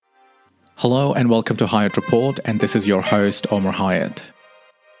Hello and welcome to Hyatt Report, and this is your host, Omar Hyatt.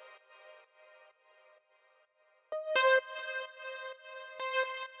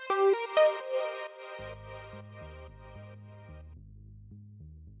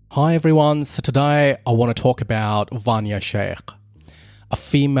 Hi everyone, so today I want to talk about Vania Shaikh, a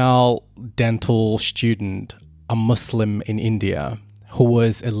female dental student, a Muslim in India, who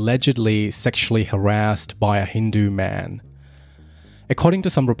was allegedly sexually harassed by a Hindu man. According to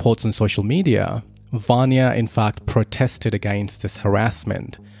some reports on social media, Vania in fact protested against this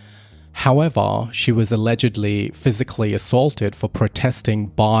harassment. However, she was allegedly physically assaulted for protesting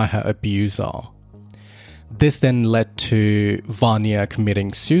by her abuser. This then led to Vania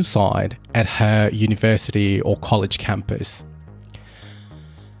committing suicide at her university or college campus.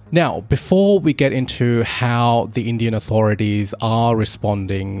 Now, before we get into how the Indian authorities are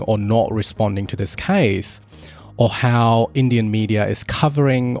responding or not responding to this case, or how Indian media is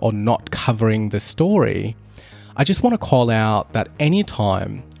covering or not covering the story, I just want to call out that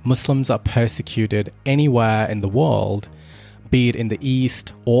anytime Muslims are persecuted anywhere in the world, be it in the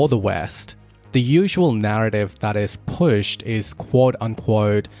East or the West, the usual narrative that is pushed is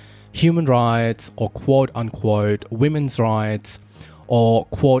quote-unquote human rights or quote-unquote women's rights or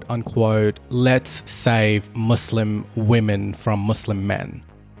quote-unquote let's save Muslim women from Muslim men.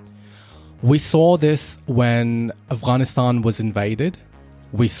 We saw this when Afghanistan was invaded.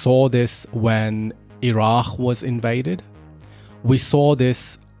 We saw this when Iraq was invaded. We saw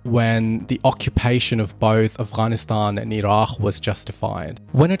this when the occupation of both Afghanistan and Iraq was justified.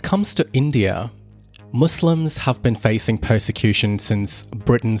 When it comes to India, Muslims have been facing persecution since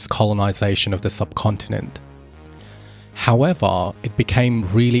Britain's colonization of the subcontinent. However, it became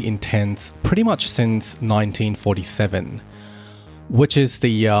really intense pretty much since 1947. Which is the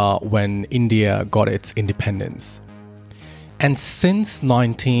year when India got its independence. And since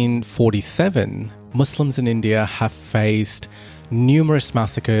 1947, Muslims in India have faced numerous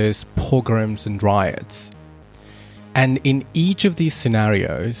massacres, pogroms, and riots. And in each of these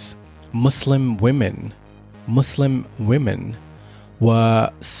scenarios, Muslim women were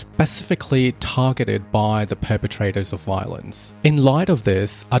specifically targeted by the perpetrators of violence. In light of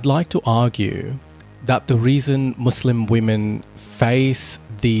this, I'd like to argue that the reason Muslim women face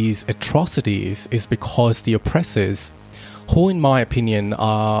these atrocities is because the oppressors, who in my opinion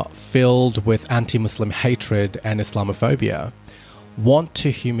are filled with anti-Muslim hatred and Islamophobia, want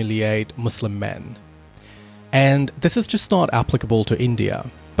to humiliate Muslim men. And this is just not applicable to India.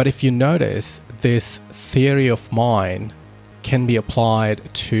 But if you notice, this theory of mine can be applied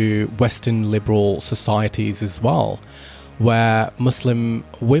to Western liberal societies as well, where Muslim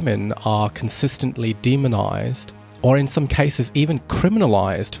women are consistently demonized or in some cases even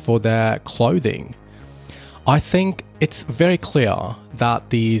criminalized for their clothing. I think it's very clear that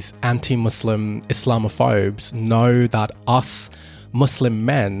these anti-Muslim Islamophobes know that us Muslim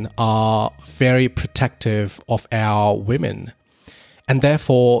men are very protective of our women, and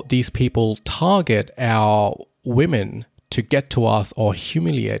therefore these people target our women to get to us or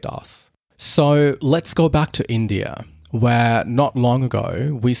humiliate us. So let's go back to India, where not long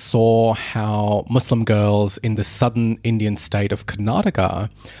ago we saw how Muslim girls in the southern Indian state of Karnataka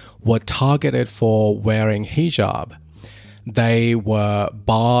were targeted for wearing hijab. They were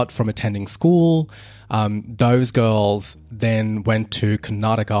barred from attending school. Those girls then went to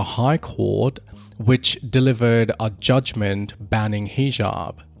Karnataka High Court, which delivered a judgment banning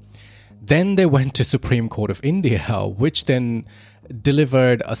hijab. Then they went to Supreme Court of India, which then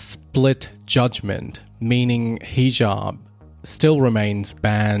delivered a split judgment, meaning hijab still remains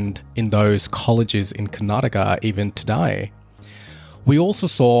banned in those colleges in Karnataka even today. We also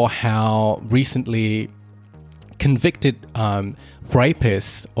saw how recently convicted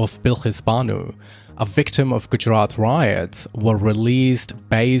rapists of Bilqis Banu, a victim of Gujarat riots, were released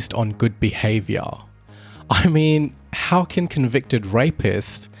based on good behavior. I mean, how can convicted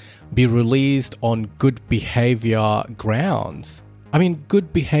rapists be released on good behavior grounds? I mean,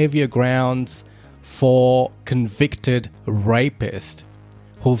 good behavior grounds for convicted rapists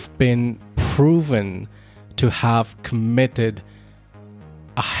who've been proven to have committed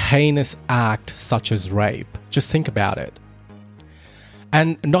a heinous act such as rape. Just think about it.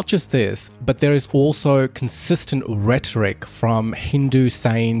 And not just this, but there is also consistent rhetoric from Hindu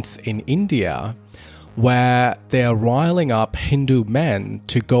saints in India where they are riling up Hindu men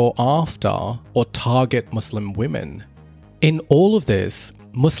to go after or target Muslim women. In all of this,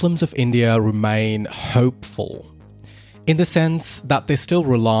 Muslims of India remain hopeful in the sense that they still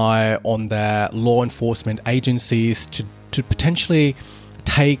rely on their law enforcement agencies to potentially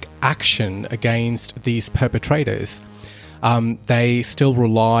take action against these perpetrators. they still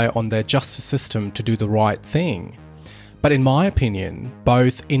rely on their justice system to do the right thing. But in my opinion,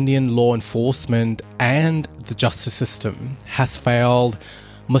 both Indian law enforcement and the justice system has failed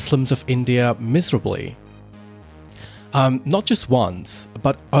Muslims of India miserably. Not just once,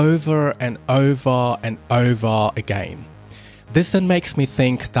 but over and over and over again. This then makes me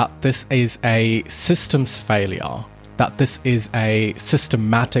think that this is a systems failure, that this is a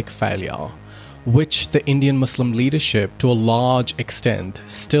systematic failure, which the Indian Muslim leadership, to a large extent,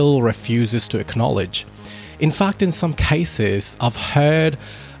 still refuses to acknowledge. In fact, in some cases, I've heard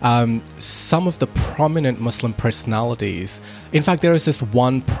some of the prominent Muslim personalities. In fact, there is this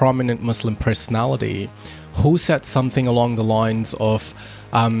one prominent Muslim personality who said something along the lines of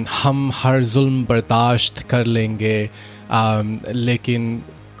 "Hum har zulm bardasht kar lenge, lekin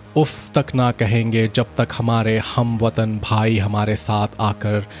उफ तक ना कहेंगे जब तक हमारे हम वतन भाई हमारे साथ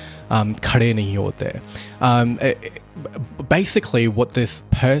आकर खड़े नहीं होते." Basically, what this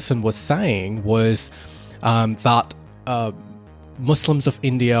person was saying was that Muslims of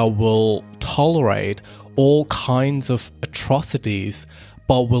India will tolerate all kinds of atrocities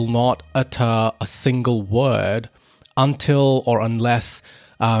but will not utter a single word until or unless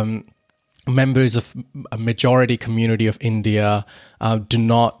members of a majority community of India do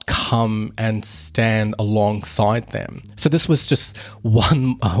not come and stand alongside them. So this was just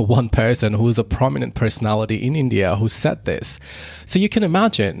one person who is a prominent personality in India who said this. So you can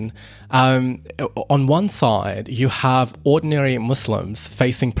imagine, on one side, you have ordinary Muslims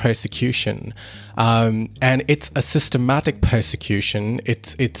facing persecution, and it's a systematic persecution.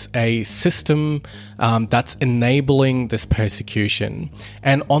 It's a system that's enabling this persecution.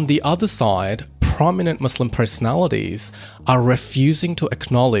 And on the other side, prominent Muslim personalities are refusing to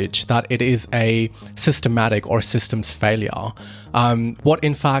acknowledge that it is a systematic or systems failure. What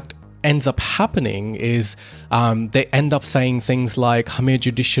in fact ends up happening is they end up saying things like "Hame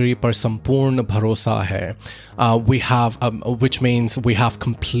judiciary par sampurna bharosa hai," we have, which means we have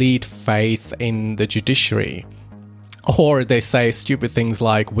complete faith in the judiciary. Or they say stupid things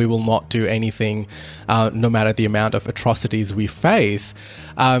like "we will not do anything no matter the amount of atrocities we face."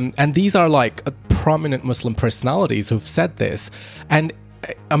 And these are like prominent Muslim personalities who've said this. And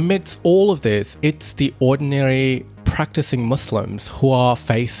amidst all of this, it's the ordinary practicing Muslims who are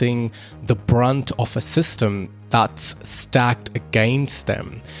facing the brunt of a system that's stacked against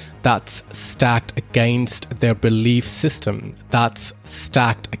them, that's stacked against their belief system, that's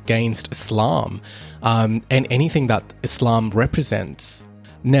stacked against Islam, and anything that Islam represents.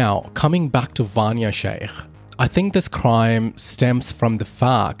 Now, coming back to Vania, Shaikh, I think this crime stems from the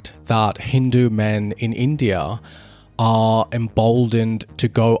fact that Hindu men in India are emboldened to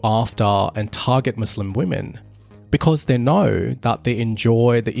go after and target Muslim women because they know that they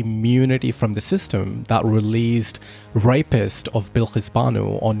enjoy the immunity from the system that released rapist of Bilqis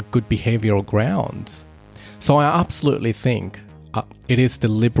Banu on good behavioral grounds. So I absolutely think it is the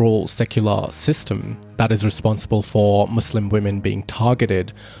liberal secular system that is responsible for Muslim women being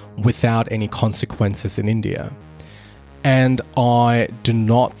targeted without any consequences in India. And I do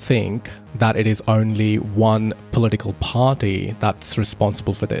not think that it is only one political party that's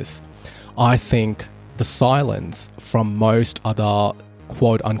responsible for this. I think the silence from most other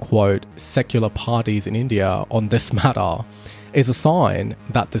quote-unquote secular parties in India on this matter is a sign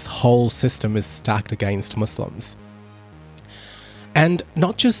that this whole system is stacked against Muslims. And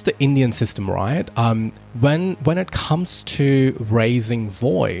not just the Indian system, right? When it comes to raising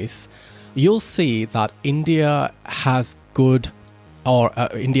voice, you'll see that India has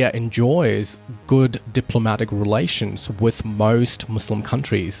India enjoys good diplomatic relations with most Muslim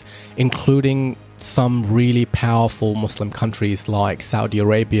countries, including some really powerful Muslim countries like Saudi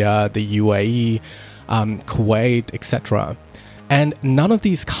Arabia, the UAE, Kuwait, etc. And none of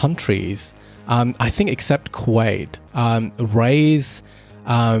these countries, I think except Kuwait,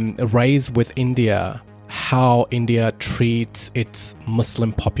 raise with India how India treats its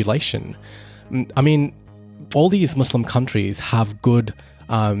Muslim population. I mean, all these Muslim countries have good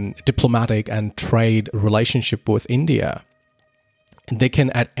diplomatic and trade relationship with India. They can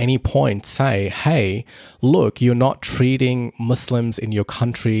at any point say, hey, look, you're not treating Muslims in your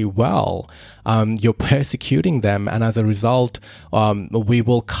country well. You're persecuting them. And as a result, we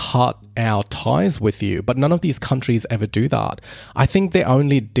will cut our ties with you. But none of these countries ever do that. I think they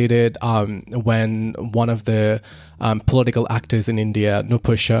only did it when one of the political actors in India,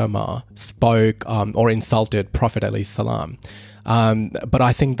 Nupur Sharma, spoke or insulted Prophet alayhi salam. But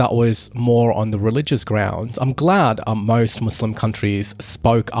I think that was more on the religious grounds. I'm glad most Muslim countries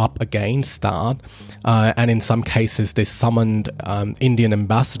spoke up against that, and in some cases they summoned Indian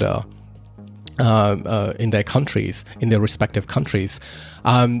ambassador in their countries, in their respective countries.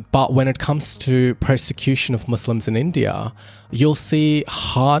 But when it comes to persecution of Muslims in India, you'll see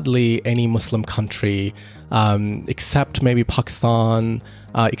hardly any Muslim country, except maybe Pakistan,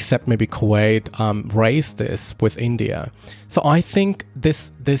 except maybe Kuwait, raise this with India. So I think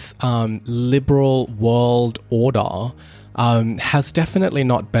this liberal world order has definitely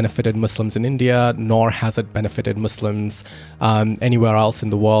not benefited Muslims in India, nor has it benefited Muslims anywhere else in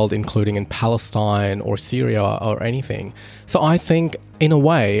the world, including in Palestine or Syria or anything. So I think, in a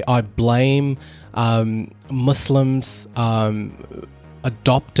way, I blame Muslims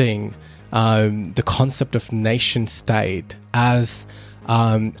adopting the concept of nation state as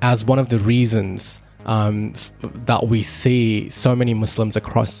one of the reasons that we see so many Muslims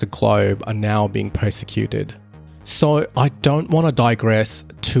across the globe are now being persecuted. So I don't want to digress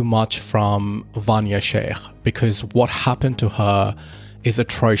too much from Vania Shaikh, because what happened to her is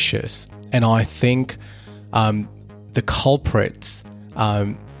atrocious. And I think the culprits,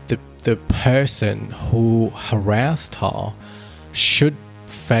 the person who harassed her, should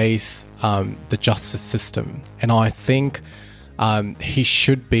face the justice system. And I think he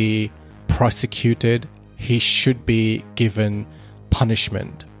should be prosecuted. He should be given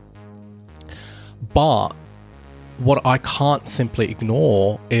punishment. But what I can't simply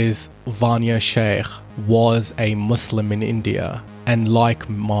ignore is Vania Shaikh was a Muslim in India, and like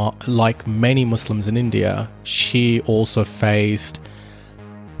many Muslims in India, she also faced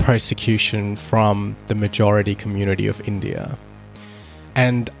persecution from the majority community of India.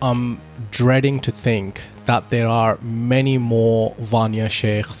 And I'm dreading to think that there are many more Vania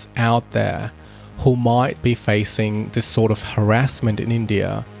Sheikhs out there who might be facing this sort of harassment in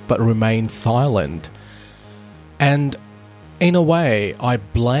India but remain silent. And in a way, I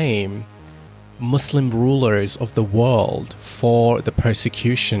blame Muslim rulers of the world for the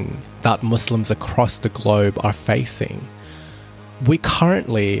persecution that Muslims across the globe are facing. We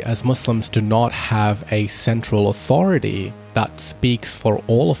currently, as Muslims, do not have a central authority that speaks for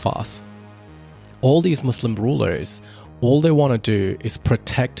all of us. All these Muslim rulers, all they want to do is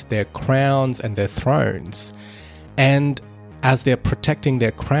protect their crowns and their thrones. And as they're protecting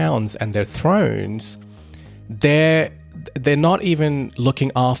their crowns and their thrones, they're not even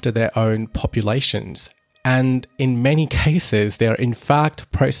looking after their own populations. And in many cases, they're in fact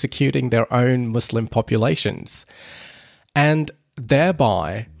persecuting their own Muslim populations. And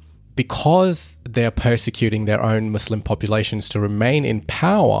thereby, because they're persecuting their own Muslim populations to remain in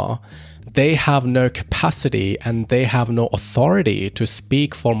power, they have no capacity and they have no authority to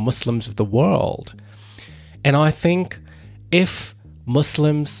speak for Muslims of the world. And I think if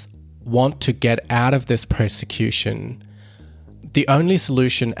Muslims want to get out of this persecution, the only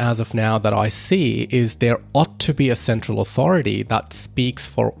solution as of now that I see is there ought to be a central authority that speaks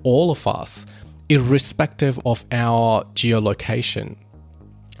for all of us, irrespective of our geolocation.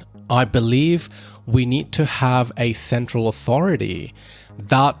 I believe we need to have a central authority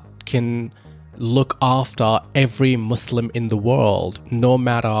that can look after every Muslim in the world, no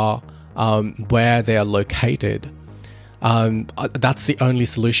matter where they are located. That's the only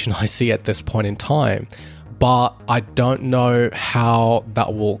solution I see at this point in time. But I don't know how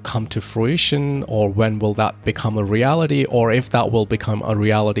that will come to fruition, or when will that become a reality, or if that will become a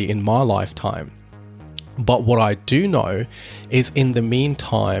reality in my lifetime. But what I do know is, in the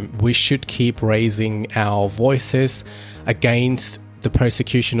meantime, we should keep raising our voices against the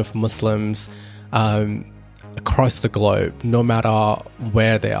persecution of Muslims across the globe, no matter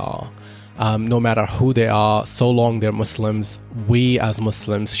where they are. No matter who they are, so long they're Muslims, we as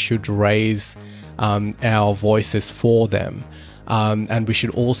Muslims should raise our voices for them. And we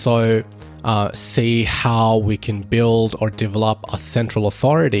should also see how we can build or develop a central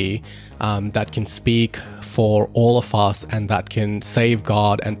authority that can speak for all of us and that can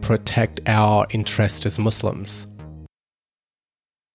safeguard and protect our interests as Muslims.